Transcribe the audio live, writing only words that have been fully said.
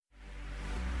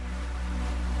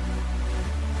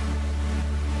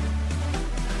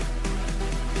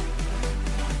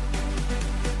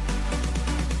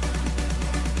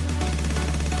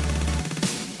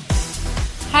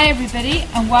Hi everybody,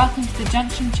 and welcome to the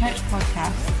Junction Church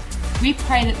podcast. We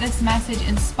pray that this message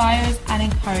inspires and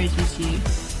encourages you.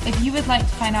 If you would like to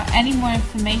find out any more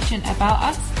information about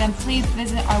us, then please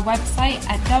visit our website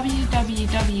at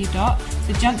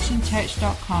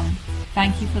www.thejunctionchurch.com.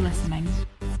 Thank you for listening.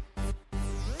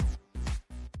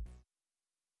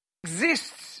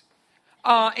 Exists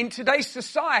in today's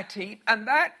society, and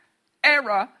that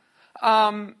error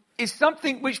is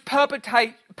something which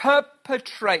perpetrates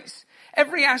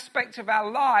every aspect of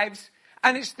our lives,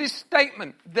 and it's this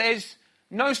statement: there's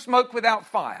no smoke without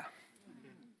fire.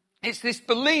 It's this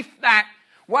belief that,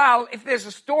 well, if there's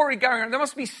a story going on, there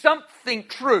must be something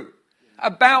true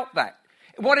about that.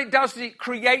 What it does is it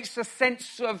creates a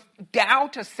sense of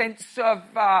doubt, a sense of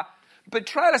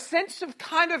betrayal, a sense of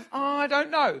kind of,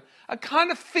 a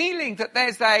kind of feeling that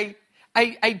there's a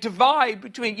divide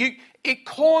between you. It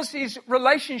causes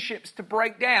relationships to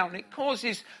break down. It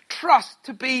causes trust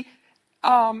to be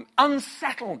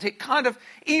unsettled. It kind of,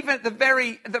 even at the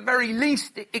very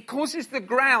least, it causes the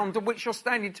ground on which you're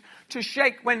standing to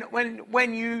shake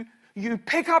when you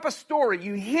pick up a story,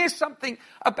 you hear something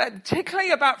about, particularly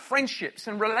about friendships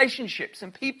and relationships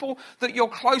and people that you're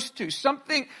close to,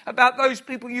 something about those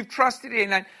people you've trusted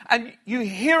in, and you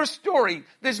hear a story.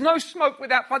 There's no smoke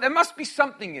without fire. There must be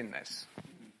something in this.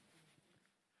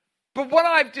 But what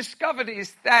I've discovered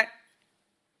is that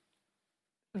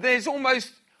there's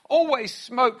almost always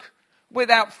smoke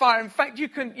without fire. In fact, you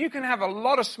can have a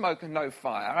lot of smoke and no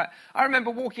fire. I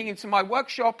remember walking into my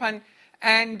workshop and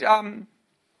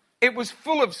it was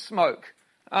full of smoke,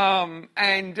 and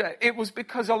it was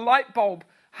because a light bulb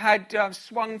had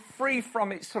swung free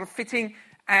from its sort of fitting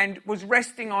and was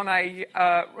resting on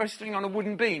a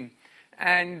wooden beam,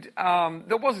 and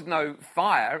there was no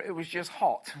fire. It was just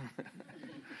hot.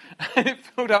 And it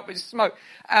filled up with smoke.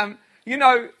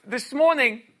 This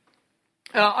morning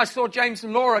I saw James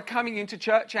and Laura coming into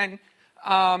church, and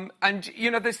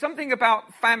there's something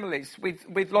about families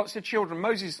with lots of children.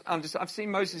 I've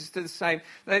seen Moses do the same.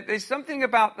 There's something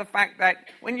about the fact that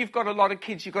when you've got a lot of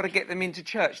kids, you've got to get them into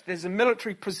church. There's a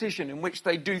military precision in which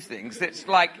they do things. It's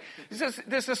like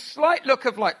there's a slight look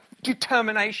of like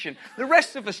determination. The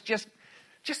rest of us just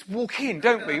walk in,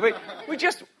 don't we? We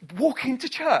just walk into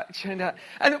church, and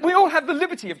we all have the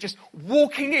liberty of just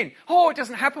walking in. Oh, it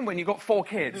doesn't happen when you've got 4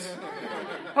 kids.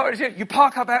 Oh, you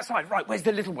park up outside. Right, where's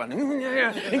the little one?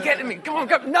 And get them in. Go on,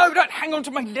 go. No, don't hang on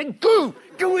to my leg. Go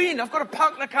in. I've got to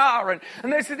park the car. And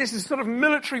this is sort of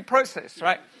military process,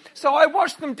 right? So I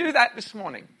watched them do that this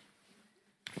morning.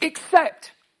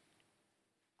 Except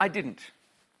I didn't.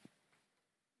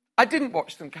 I didn't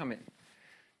watch them come in.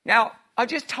 Now, I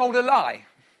just told a lie.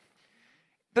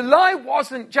 The lie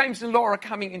wasn't James and Laura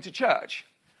coming into church.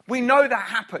 We know that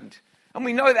happened. And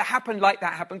we know that happened like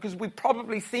that happened because we've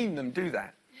probably seen them do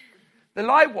that. The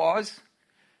lie was,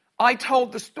 I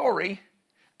told the story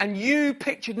and you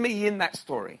pictured me in that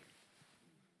story.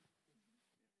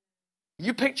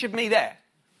 You pictured me there.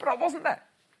 But I wasn't there.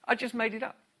 I just made it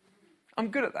up. I'm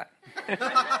good at that.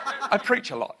 I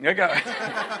preach a lot. You go.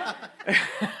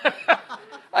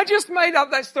 I just made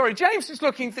up that story. James is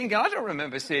looking, thinking, I don't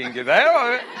remember seeing you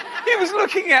there. He was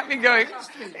looking at me going,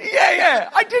 yeah,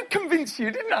 I did convince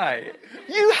you, didn't I?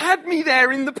 You had me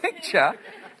there in the picture,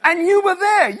 and you were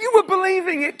there. You were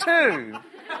believing it too.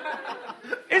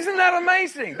 Isn't that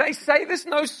amazing? They say there's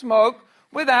no smoke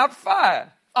without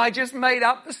fire. I just made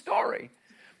up the story.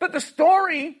 But the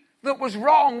story that was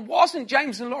wrong wasn't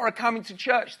James and Laura coming to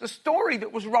church. The story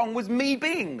that was wrong was me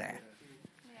being there.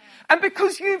 And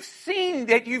because you've seen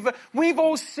that, we've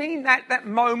all seen that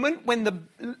moment when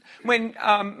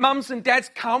mums and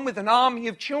dads come with an army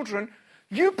of children,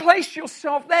 you place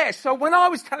yourself there. So when I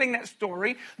was telling that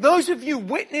story, those of you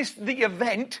witnessed the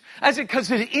event,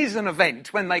 because it is an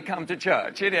event when they come to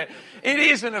church. It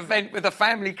is an event with a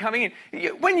family coming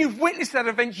in. When you've witnessed that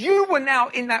event, you were now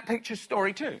in that picture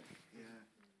story too.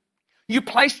 You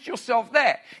placed yourself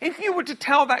there. If you were to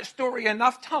tell that story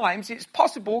enough times, it's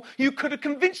possible you could have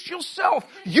convinced yourself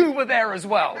you were there as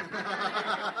well.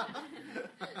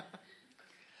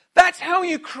 That's how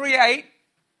you create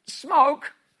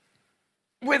smoke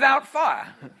without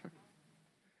fire.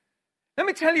 Let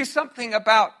me tell you something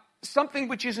about something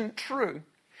which isn't true.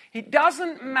 It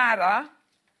doesn't matter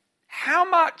how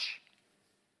much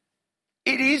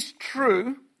it is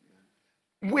true.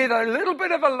 With a little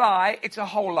bit of a lie, it's a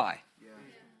whole lie.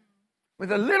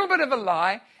 With a little bit of a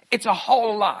lie, it's a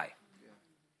whole lie.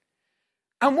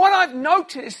 And what I've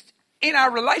noticed in our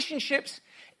relationships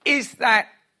is that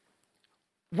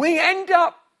we end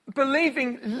up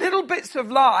believing little bits of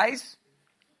lies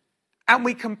and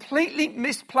we completely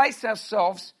misplace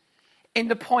ourselves in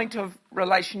the point of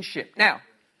relationship. Now,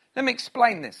 Let me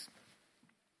explain this.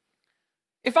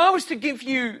 If I was to give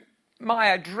you my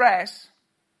address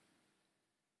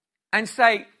and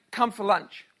say, come for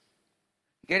lunch,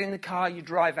 you get in the car, you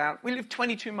drive out. We live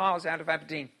 22 miles out of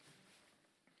Aberdeen.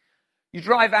 You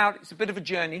drive out, it's a bit of a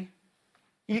journey.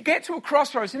 You get to a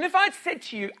crossroads, and if I'd said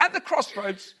to you, at the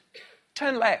crossroads,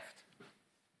 turn left.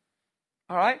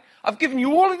 All right? I've given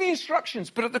you all of the instructions,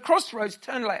 but at the crossroads,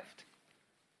 turn left.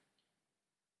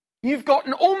 You've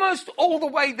gotten almost all the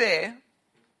way there,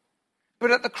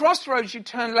 but at the crossroads, you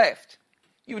turn left.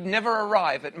 You would never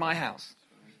arrive at my house.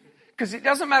 Because it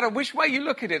doesn't matter which way you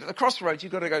look at it, at the crossroads,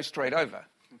 you've got to go straight over.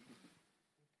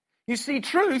 You see,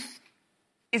 truth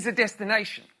is a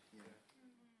destination.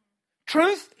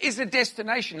 Truth is a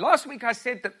destination. Last week I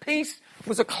said that peace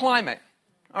was a climate.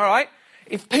 All right?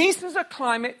 If peace is a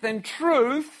climate, then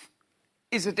truth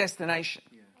is a destination.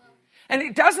 And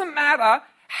it doesn't matter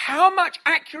how much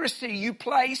accuracy you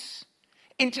place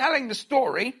in telling the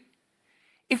story.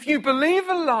 If you believe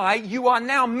a lie, you are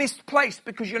now misplaced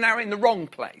because you're now in the wrong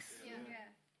place.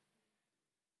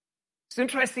 It's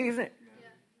interesting, isn't it?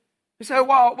 You say,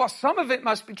 well, some of it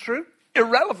must be true.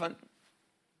 Irrelevant.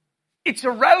 It's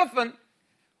irrelevant.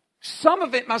 Some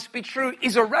of it must be true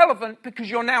is irrelevant because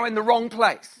you're now in the wrong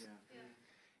place.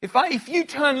 If you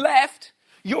turn left,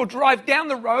 you'll drive down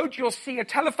the road, you'll see a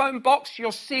telephone box,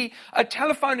 you'll see a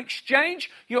telephone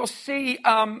exchange, you'll see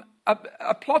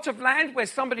a plot of land where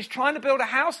somebody's trying to build a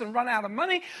house and run out of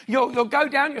money. You'll go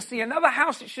down, you'll see another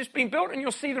house that's just been built, and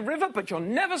you'll see the river, but you'll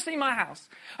never see my house.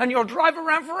 And you'll drive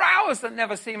around for hours and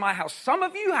never see my house. Some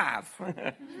of you have.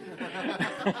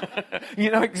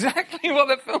 You know exactly what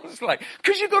that feels like.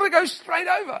 Because you've got to go straight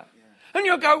over. And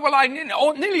you'll go, well,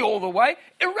 nearly all the way.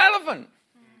 Irrelevant.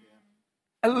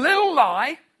 A little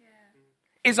lie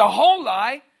is a whole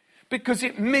lie because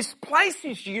it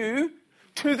misplaces you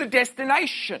to the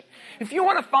destination. If you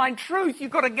want to find truth, you've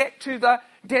got to get to the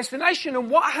destination. And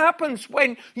what happens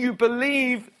when you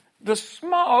believe the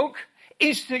smoke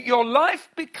is that your life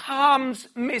becomes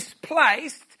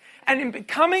misplaced, and in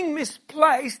becoming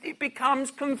misplaced, it becomes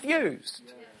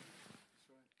confused.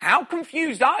 How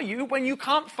confused are you when you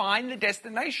can't find the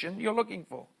destination you're looking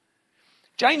for?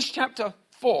 James chapter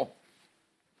 4.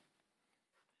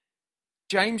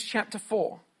 James chapter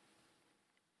 4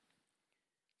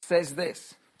 says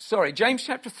this. Sorry, James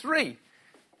chapter 3.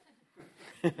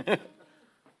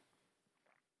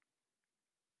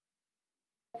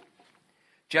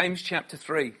 James chapter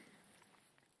 3,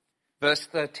 verse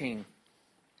 13.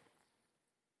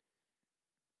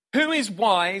 Who is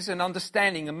wise and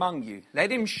understanding among you? Let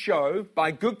him show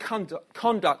by good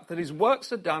conduct that his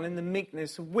works are done in the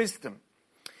meekness of wisdom.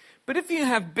 But if you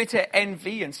have bitter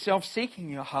envy and self-seeking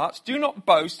in your hearts, do not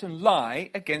boast and lie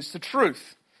against the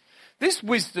truth. This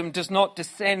wisdom does not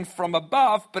descend from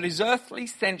above, but is earthly,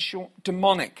 sensual,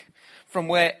 demonic. From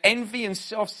where envy and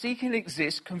self-seeking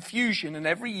exist, confusion and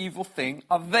every evil thing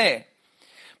are there.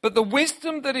 But the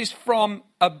wisdom that is from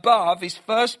above is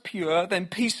first pure, then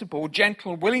peaceable,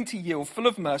 gentle, willing to yield, full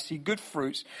of mercy, good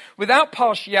fruits, without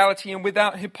partiality and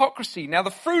without hypocrisy. Now the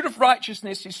fruit of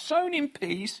righteousness is sown in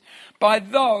peace by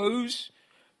those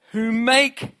who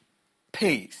make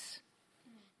peace.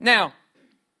 Now,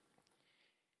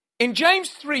 in James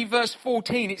 3 verse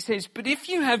 14 it says, but if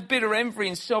you have bitter envy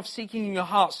and self-seeking in your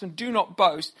hearts and do not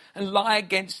boast and lie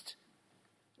against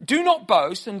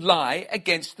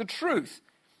the truth.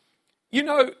 You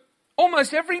know,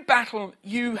 almost every battle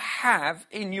you have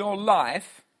in your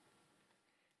life,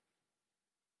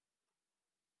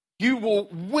 you will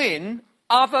win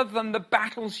other than the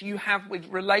battles you have with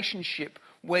relationship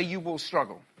where you will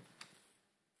struggle.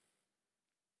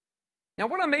 Now,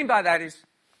 what I mean by that is,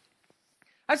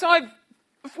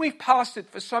 if we've pastored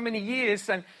for so many years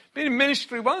and been in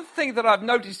ministry, one of the things that I've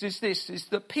noticed is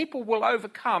that people will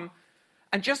overcome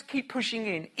and just keep pushing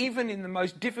in, even in the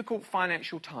most difficult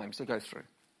financial times they go through.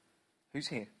 Who's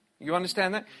here? You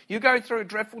understand that? You're going through a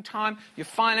dreadful time. Your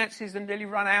finances are nearly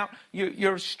run out.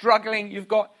 You're struggling.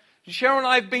 Cheryl and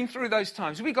I have been through those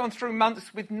times. We've gone through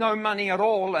months with no money at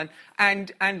all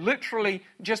and literally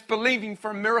just believing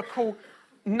for a miracle,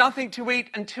 nothing to eat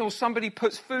until somebody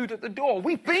puts food at the door.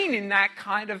 We've been in that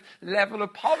kind of level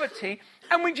of poverty,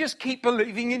 and we just keep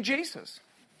believing in Jesus.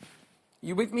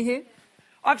 You with me here?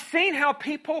 I've seen how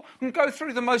people can go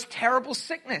through the most terrible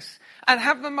sickness and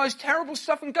have the most terrible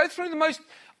stuff and go through the most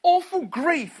awful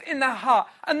grief in their heart,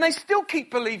 and they still keep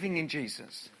believing in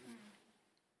Jesus.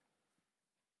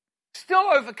 Still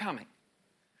overcoming.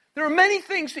 There are many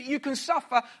things that you can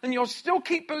suffer and you'll still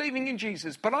keep believing in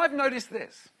Jesus. But I've noticed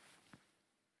this.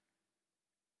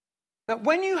 That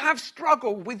when you have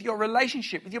struggle with your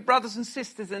relationship with your brothers and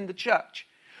sisters in the church,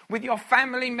 with your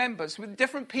family members, with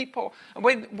different people,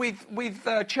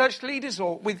 with church leaders,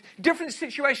 or with different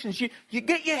situations. You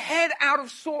get your head out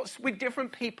of sorts with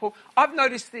different people. I've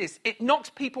noticed this. It knocks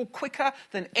people quicker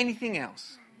than anything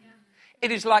else. Yeah.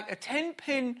 It is like a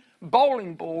 10-pin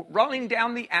bowling ball rolling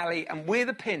down the alley, and we're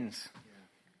the pins. Yeah.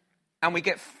 And we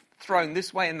get thrown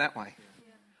this way and that way.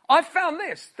 Yeah. I've found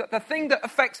this, that the thing that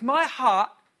affects my heart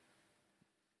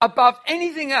above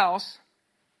anything else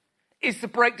is the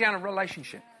breakdown of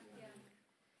relationship.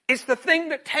 It's the thing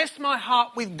that tests my heart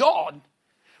with God,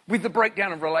 with the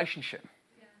breakdown of relationship.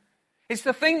 It's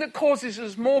the thing that causes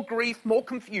us more grief, more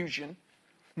confusion,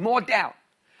 more doubt.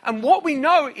 And what we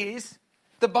know is,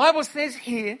 the Bible says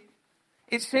here,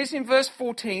 it says in verse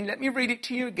 14, let me read it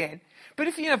to you again. But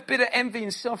if you have bitter envy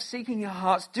and self-seeking in your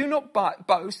hearts, do not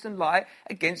boast and lie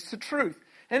against the truth.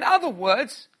 In other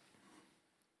words,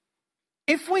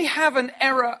 if we have an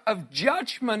error of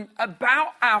judgment about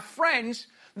our friends,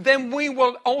 then we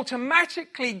will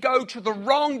automatically go to the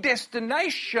wrong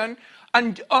destination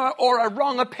or a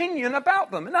wrong opinion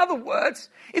about them. In other words,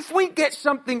 if we get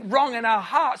something wrong in our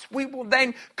hearts, we will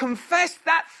then confess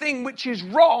that thing which is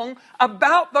wrong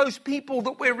about those people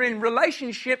that we're in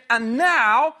relationship, and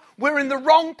now we're in the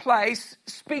wrong place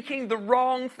speaking the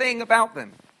wrong thing about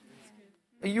them.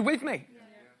 Are you with me?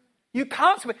 You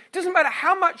can't. It doesn't matter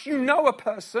how much you know a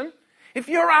person. If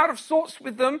you're out of sorts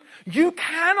with them, you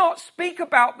cannot speak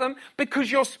about them because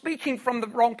you're speaking from the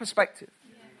wrong perspective.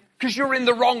 Because you're in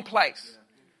the wrong place.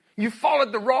 You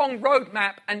followed the wrong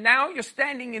roadmap, and now you're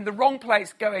standing in the wrong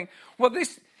place going, well,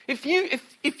 this, if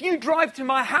you drive to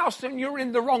my house and you're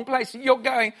in the wrong place, you're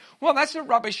going, well, that's a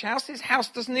rubbish house. His house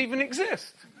doesn't even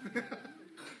exist.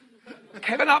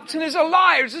 Kevin Upton is a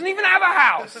liar. He doesn't even have a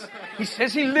house. He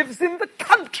says he lives in the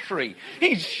country.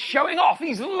 He's showing off.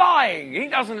 He's lying. He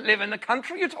doesn't live in the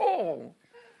country at all.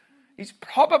 He's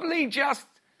probably just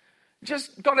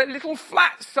got a little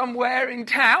flat somewhere in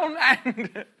town,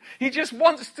 and he just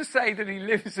wants to say that he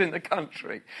lives in the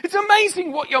country. It's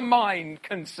amazing what your mind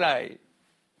can say.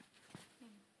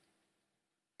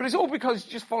 But it's all because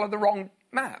you just followed the wrong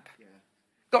map.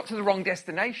 Got to the wrong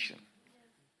destination.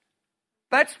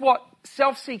 That's what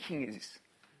self-seeking is.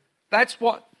 That's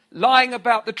what lying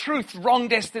about the truth, wrong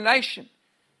destination.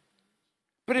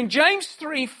 But in James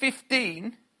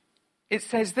 3:15, it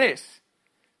says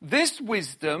this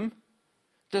wisdom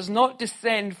does not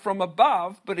descend from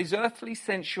above, but is earthly,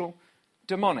 sensual,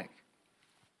 demonic.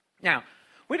 Now,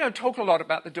 we don't talk a lot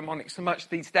about the demonic so much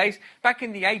these days. Back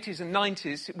in the 80s and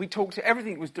 90s, we talked to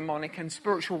everything that was demonic and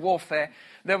spiritual warfare.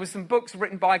 There were some books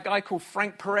written by a guy called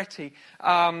Frank Peretti.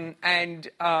 I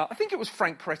think it was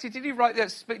Frank Peretti. Did he write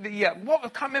that? Yeah, I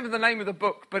can't remember the name of the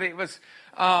book, but it was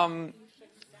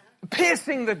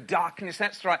Piercing the Darkness.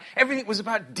 That's right. Everything was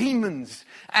about demons.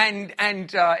 And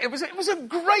it was a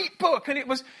great book. And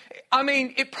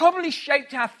it probably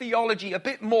shaped our theology a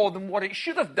bit more than what it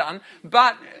should have done.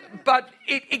 But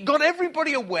it got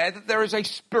everybody aware that there is a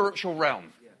spiritual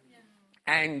realm.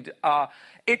 And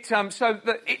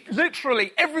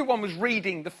literally everyone was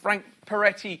reading the Frank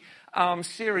Peretti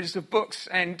series of books,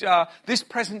 and This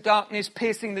Present Darkness,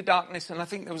 Piercing the Darkness, and I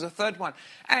think there was a third one.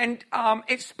 And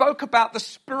it spoke about the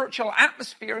spiritual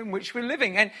atmosphere in which we're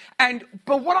living.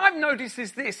 But what I've noticed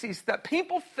is that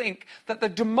people think that the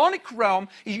demonic realm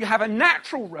is you have a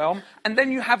natural realm and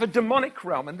then you have a demonic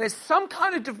realm. And there's some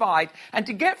kind of divide. And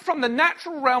to get from the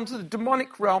natural realm to the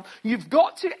demonic realm, you've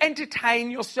got to entertain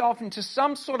yourself into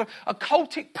some sort of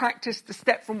occultic practice to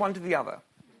step from one to the other.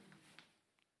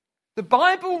 The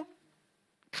Bible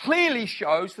clearly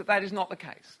shows that is not the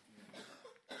case.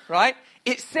 Right?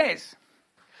 It says,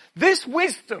 this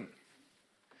wisdom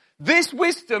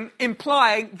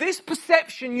implying this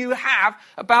perception you have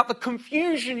about the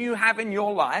confusion you have in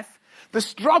your life, the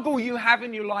struggle you have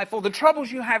in your life, or the troubles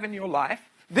you have in your life,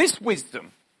 this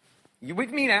wisdom. You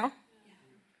with me now?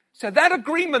 So that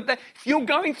agreement that if you're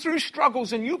going through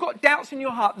struggles and you've got doubts in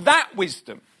your heart, that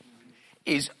wisdom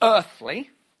is earthly.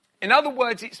 In other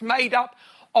words, it's made up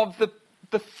of the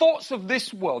thoughts of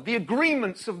this world, the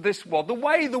agreements of this world, the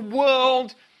way the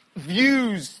world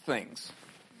views things.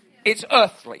 It's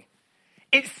earthly.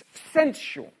 It's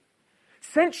sensual.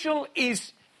 Sensual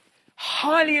is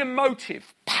highly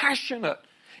emotive, passionate.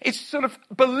 It's sort of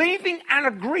believing and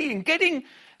agreeing, getting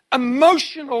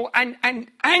emotional and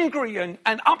angry and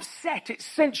upset. It's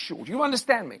sensual. Do you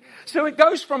understand me? So it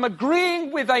goes from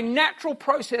agreeing with a natural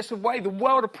process of way the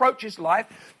world approaches life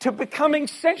to becoming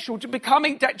sensual, to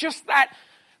becoming that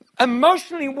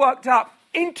emotionally worked up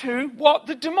into what?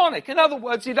 The demonic. In other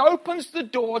words, it opens the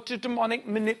door to demonic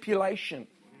manipulation.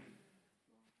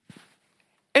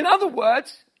 In other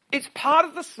words, it's part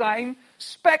of the same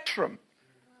spectrum.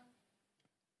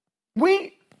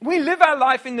 We live our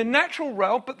life in the natural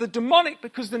realm, but the demonic,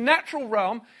 because the natural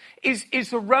realm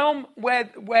is a realm where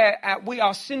we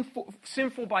are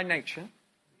sinful by nature.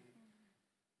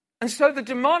 And so the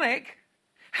demonic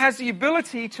has the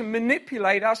ability to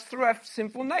manipulate us through our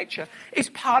sinful nature. It's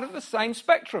part of the same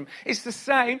spectrum. It's the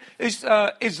same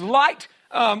as light.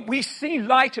 We see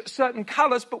light at certain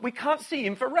colors, but we can't see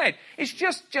infrared. It's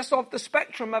just off the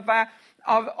spectrum of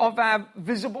our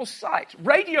visible sight.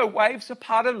 Radio waves are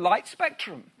part of light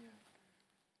spectrum.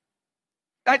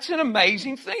 That's an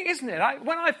amazing thing, isn't it?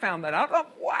 When I found that out, I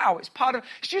thought, wow, it's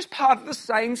just part of the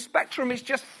same spectrum. It's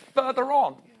just further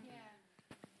on.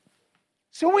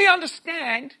 So we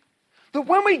understand that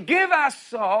when we give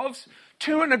ourselves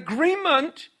to an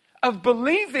agreement of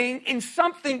believing in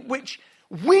something which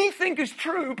we think is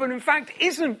true, but in fact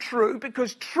isn't true,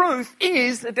 because truth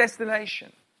is a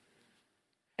destination.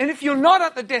 And if you're not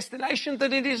at the destination,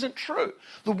 then it isn't true.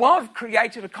 The world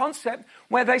created a concept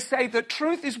where they say that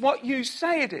truth is what you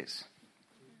say it is.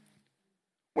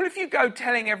 Well, if you go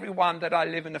telling everyone that I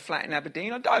live in a flat in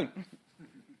Aberdeen, I don't.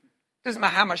 Doesn't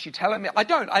matter how much you tell them. I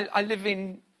don't. I live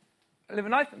in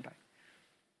Upton.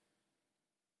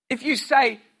 If you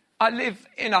say I live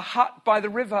in a hut by the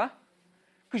river,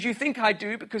 because you think I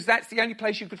do, because that's the only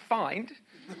place you could find,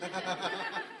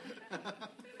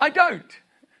 I don't.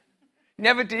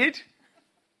 Never did.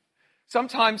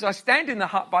 Sometimes I stand in the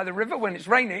hut by the river when it's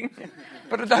raining,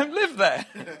 but I don't live there.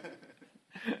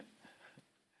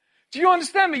 Do you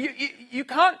understand me? You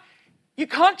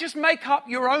can't just make up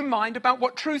your own mind about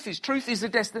what truth is. Truth is a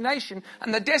destination,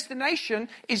 and the destination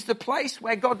is the place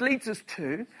where God leads us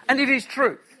to, and it is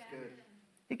truth.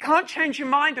 You can't change your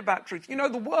mind about truth. You know,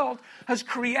 the world has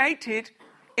created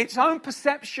its own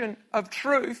perception of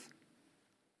truth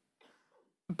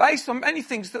based on many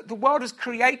things. That the world has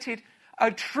created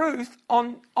a truth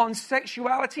on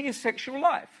sexuality and sexual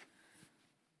life.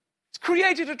 It's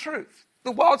created a truth.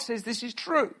 The world says this is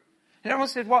true. And everyone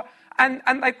said, what? And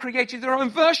they've created their own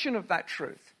version of that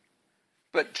truth.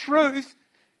 But truth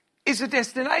is a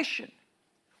destination.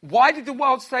 Why did the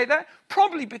world say that?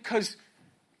 Probably because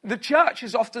the church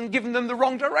has often given them the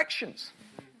wrong directions.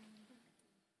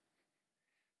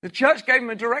 The church gave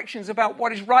them directions about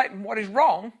what is right and what is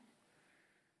wrong,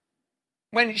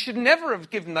 when it should never have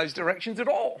given those directions at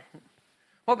all.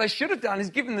 What they should have done is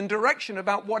given them direction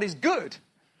about what is good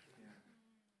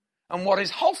and what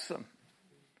is wholesome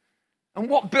and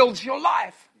what builds your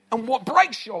life and what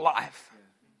breaks your life.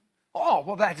 Oh,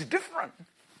 well, that's different.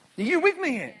 Are you with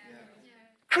me here?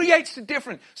 Creates a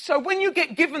difference. So when you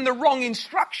get given the wrong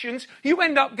instructions, you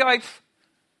end up going,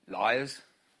 liars.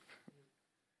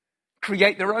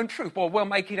 Create their own truth. Well, we'll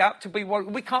make it out to be what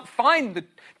we can't find the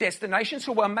destination,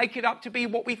 so we'll make it up to be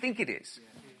what we think it is.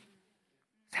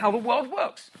 It's how the world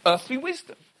works. Earthly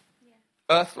wisdom.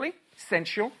 Earthly,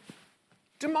 sensual,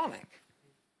 demonic.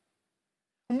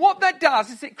 And what that does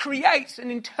is it creates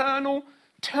an internal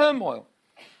turmoil.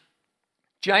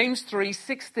 James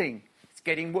 3:16. It's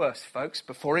getting worse, folks,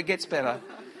 before it gets better.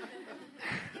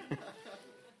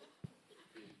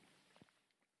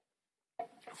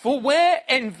 For where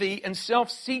envy and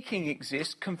self-seeking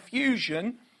exist,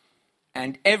 confusion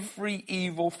and every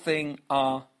evil thing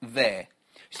are there.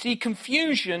 See,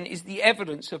 confusion is the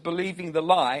evidence of believing the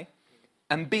lie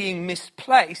and being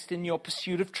misplaced in your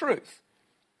pursuit of truth.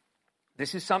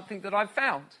 This is something that I've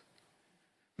found.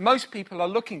 Most people are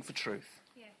looking for truth.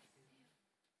 Yes.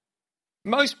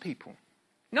 Most people.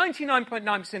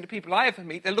 99.9% of people I ever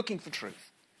meet, they're looking for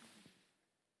truth.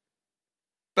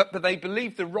 But they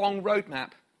believe the wrong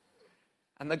roadmap.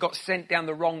 And they got sent down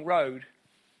the wrong road.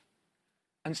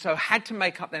 And so had to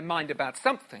make up their mind about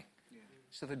something.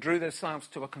 So they drew themselves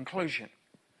to a conclusion.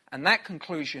 And that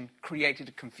conclusion created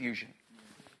a confusion.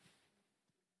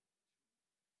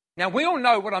 Now, we all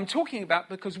know what I'm talking about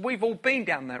because we've all been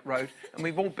down that road and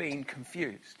we've all been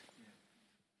confused,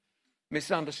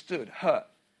 misunderstood, hurt.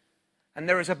 And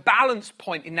there is a balance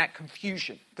point in that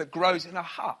confusion that grows in our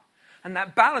heart. And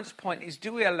that balance point is,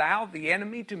 do we allow the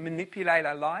enemy to manipulate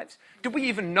our lives? Do we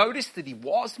even notice that he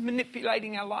was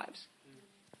manipulating our lives?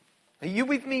 Are you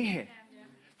with me here?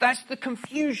 That's the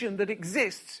confusion that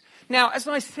exists. Now, as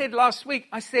I said last week,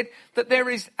 I said that there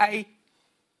is a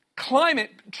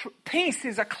climate. Peace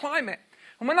is a climate.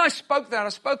 And when I spoke that, I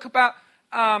spoke about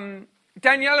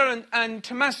Daniela and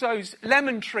Tommaso's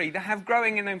lemon tree they have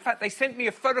growing. And in fact, they sent me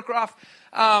a photograph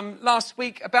last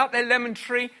week about their lemon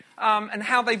tree and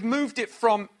how they've moved it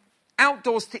from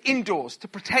outdoors to indoors to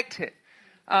protect it,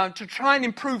 to try and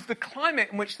improve the climate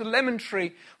in which the lemon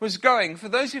tree was growing. For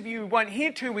those of you who weren't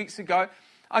here 2 weeks ago,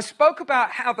 I spoke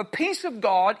about how the peace of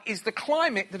God is the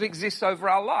climate that exists over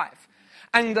our life.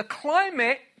 And the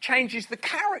climate changes the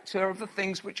character of the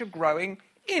things which are growing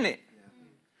in it.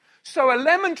 So a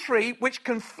lemon tree which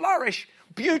can flourish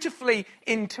beautifully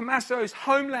in Tommaso's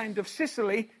homeland of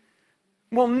Sicily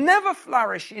will never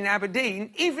flourish in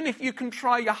Aberdeen, even if you can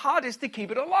try your hardest to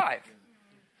keep it alive.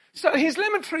 So his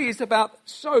lemon tree is about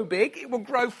so big, it will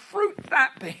grow fruit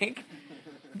that big,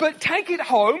 but take it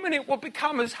home and it will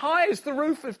become as high as the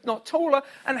roof, if not taller,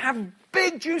 and have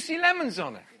big juicy lemons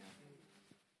on it.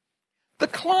 The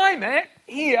climate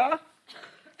here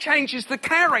changes the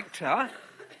character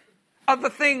of the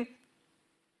thing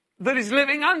that is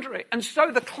living under it. And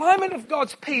so the climate of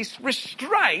God's peace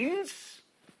restrains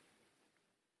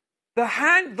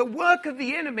the work of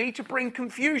the enemy to bring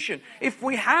confusion. If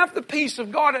we have the peace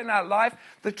of God in our life,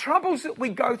 the troubles that we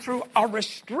go through are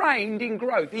restrained in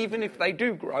growth. Even if they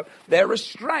do grow, they're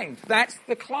restrained. That's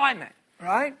the climate,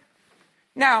 right?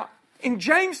 Now, in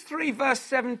James 3 verse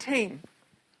 17,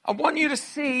 I want you to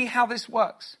see how this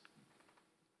works.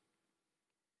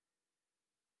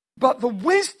 But the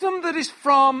wisdom that is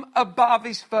from above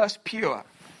is first pure,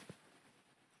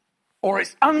 or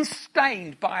it's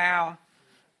unstained by our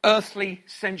earthly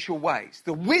sensual ways.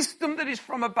 The wisdom that is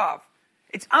from above,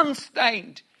 it's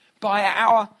unstained by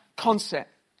our concept,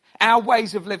 our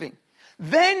ways of living.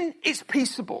 Then it's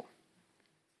peaceable.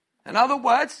 In other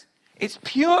words, it's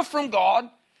pure from God,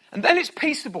 and then it's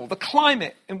peaceable, the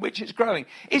climate in which it's growing.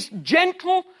 It's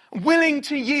gentle, willing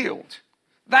to yield.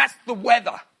 That's the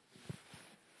weather.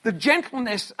 The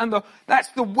gentleness and that's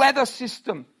the weather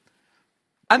system.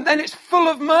 And then it's full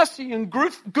of mercy and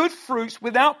good fruits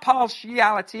without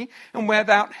partiality and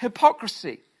without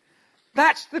hypocrisy.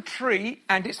 That's the tree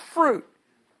and its fruit.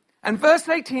 And verse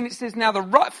 18 it says, now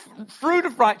the fruit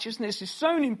of righteousness is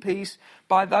sown in peace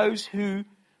by those who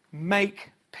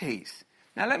make peace.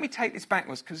 Now let me take this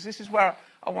backwards because this is where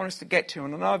I want us to get to.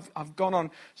 And I know I've gone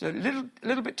on a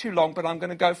little bit too long, but I'm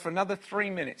going to go for another 3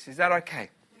 minutes. Is that okay?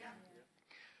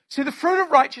 See, the fruit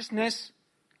of righteousness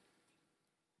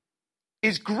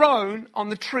is grown on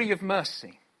the tree of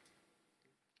mercy.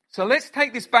 So let's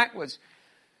take this backwards.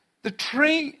 The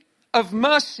tree of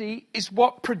mercy is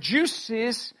what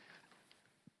produces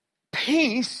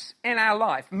peace in our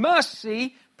life.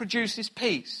 Mercy produces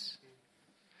peace.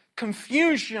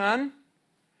 Confusion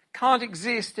can't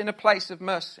exist in a place of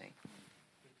mercy.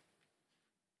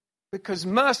 Because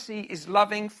mercy is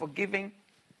loving, forgiving,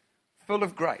 full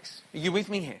of grace. Are you with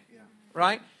me here? Yeah.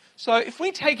 Right? So if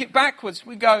we take it backwards,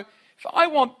 we go, if I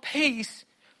want peace,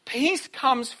 peace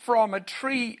comes from a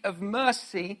tree of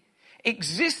mercy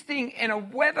existing in a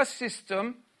weather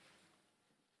system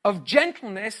of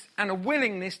gentleness and a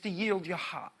willingness to yield your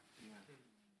heart. Yeah.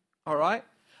 All right?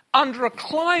 Under a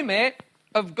climate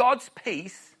of God's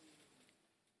peace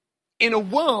in a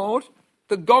world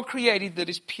that God created that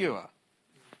is pure.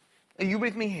 Are you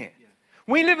with me here? Yeah.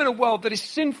 We live in a world that is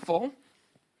sinful,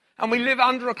 and we live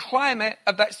under a climate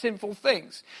of that sinful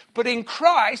things. But in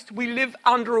Christ, we live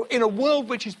in a world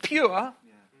which is pure,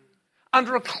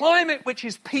 under a climate which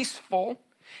is peaceful,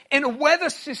 in a weather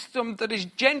system that is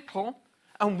gentle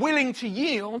and willing to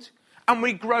yield, and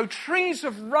we grow trees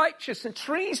of righteousness and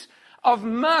trees of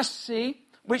mercy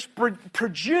which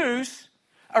produce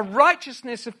a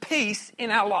righteousness of peace in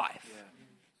our life. Yeah.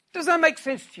 Does that make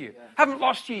sense to you? Yeah. Haven't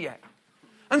lost you yet.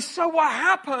 And so what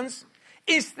happens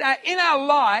is that in our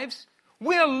lives,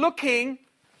 we're looking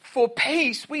for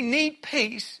peace. We need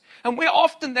peace. And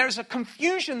there's a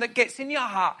confusion that gets in your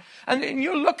heart. And then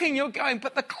you're looking, you're going,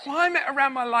 but the climate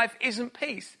around my life isn't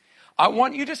peace. I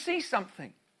want you to see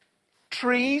something.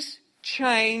 Trees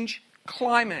change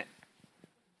climate.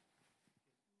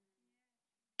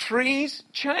 Trees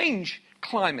change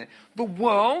climate. The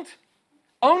world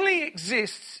only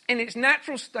exists in its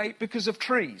natural state because of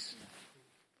trees.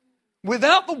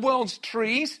 Without the world's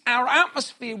trees, our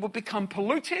atmosphere would become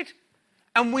polluted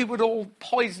and we would all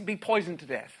be poisoned to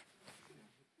death.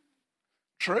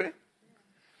 True?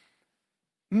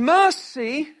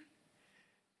 Mercy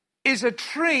is a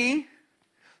tree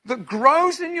that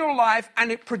grows in your life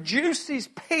and it produces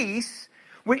peace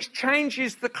which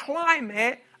changes the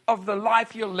climate of the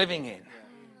life you're living in.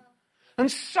 And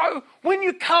so when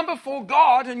you come before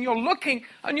God and you're looking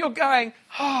and you're going,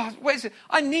 where's it?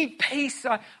 I need peace.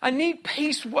 I need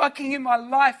peace working in my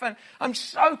life and I'm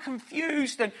so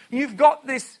confused. And you've got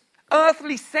this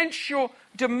earthly, sensual,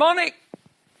 demonic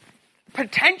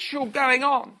potential going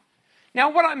on.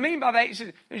 Now what I mean by that is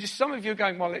just some of you are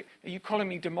going, well, are you calling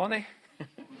me demonic?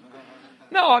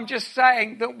 No, I'm just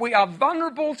saying that we are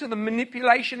vulnerable to the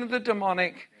manipulation of the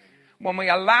demonic when we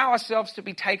allow ourselves to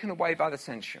be taken away by the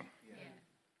sensual.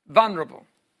 Vulnerable.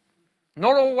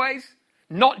 Not always,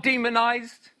 not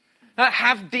demonized, I don't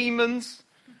have demons.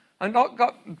 I've not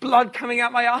got blood coming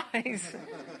out my eyes.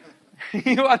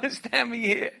 You understand me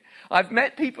here? I've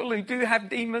met people who do have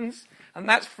demons, and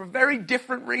that's for very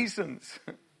different reasons.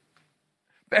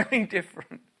 Very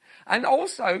different. And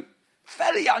also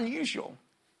fairly unusual.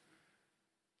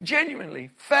 Genuinely,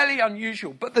 fairly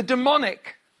unusual. But the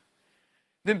demonic,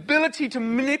 the ability to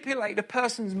manipulate a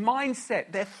person's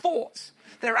mindset, their thoughts,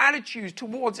 their attitudes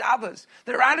towards others,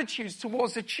 their attitudes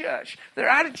towards the church, their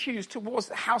attitudes towards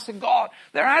the house of God,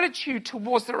 their attitude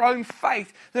towards their own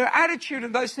faith, their attitude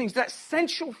of those things, that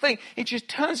essential thing, it just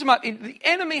turns them up. The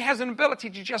enemy has an ability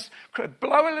to just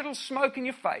blow a little smoke in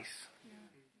your face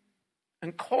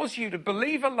and cause you to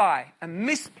believe a lie and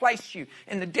misplace you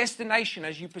in the destination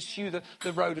as you pursue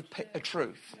the road of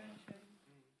truth.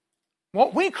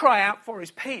 What we cry out for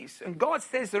is peace, and God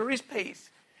says there is peace.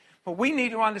 But we need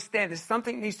to understand there's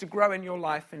something that needs to grow in your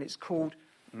life, and it's called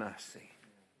mercy.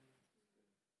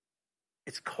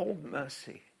 It's called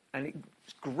mercy. And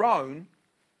it's grown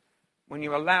when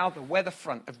you allow the weather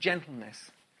front of gentleness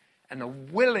and a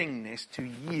willingness to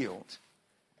yield.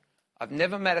 I've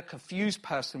never met a confused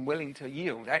person willing to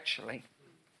yield, actually.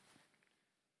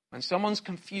 When someone's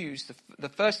confused, the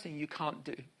first thing you can't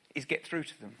do is get through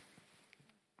to them.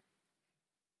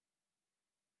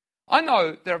 I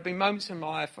know there have been moments in my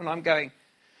life when I'm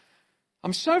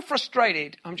so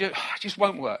frustrated, it just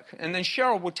won't work. And then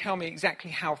Cheryl will tell me exactly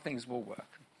how things will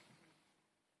work.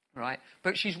 Right?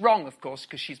 But she's wrong, of course,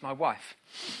 because she's my wife.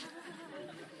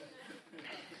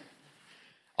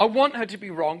 I want her to be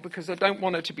wrong because I don't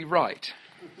want her to be right.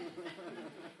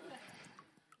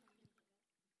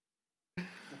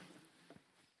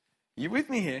 You with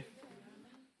me here?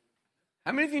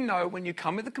 How many of you know when you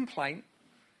come with a complaint,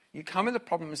 you come with a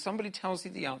problem and somebody tells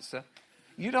you the answer,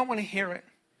 you don't want to hear it.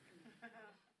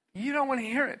 You don't want to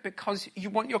hear it because you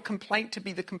want your complaint to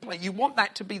be the complaint. You want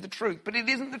that to be the truth, but it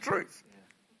isn't the truth.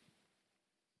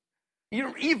 You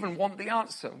don't even want the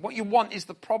answer. What you want is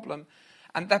the problem,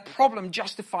 and that problem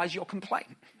justifies your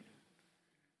complaint.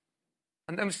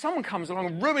 And then someone comes along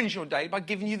and ruins your day by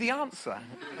giving you the answer.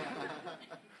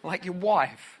 Like your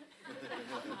wife.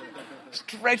 It's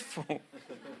dreadful.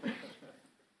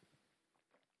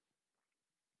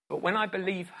 But when I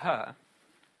believe her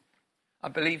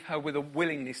with a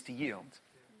willingness to yield.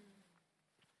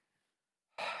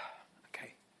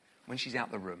 Okay, when she's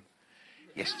out the room.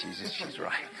 Yes, Jesus, she's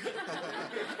right.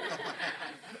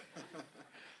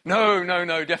 No,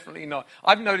 definitely not.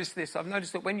 I've noticed this. I've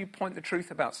noticed that when you point the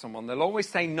truth about someone, they'll always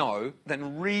say no,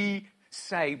 then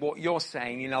re-say what you're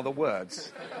saying in other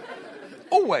words.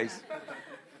 Always.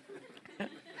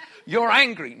 You're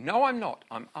angry. No, I'm not.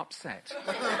 I'm upset.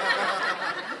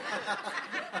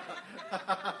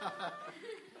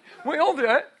 We all do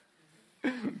it.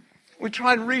 We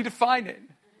try and redefine it.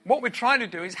 What we're trying to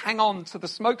do is hang on to the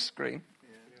smokescreen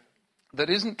that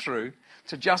isn't true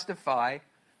to justify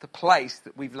the place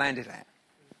that we've landed at.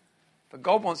 But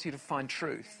God wants you to find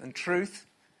truth, and truth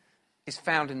is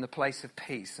found in the place of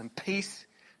peace. And peace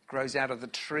grows out of the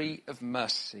tree of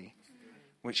mercy,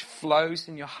 which flows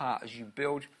in your heart as you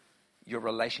build your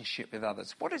relationship with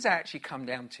others. What does that actually come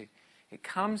down to? It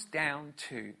comes down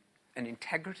to an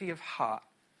integrity of heart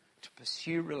to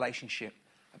pursue relationship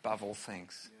above all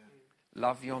things.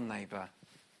 Love your neighbor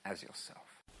as yourself.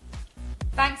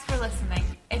 Thanks for listening.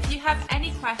 If you have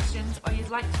any questions or you'd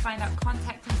like to find out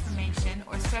contact information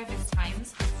or service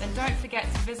times, then don't forget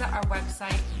to visit our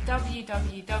website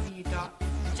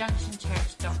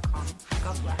www.thejunctionchurch.com.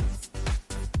 God bless.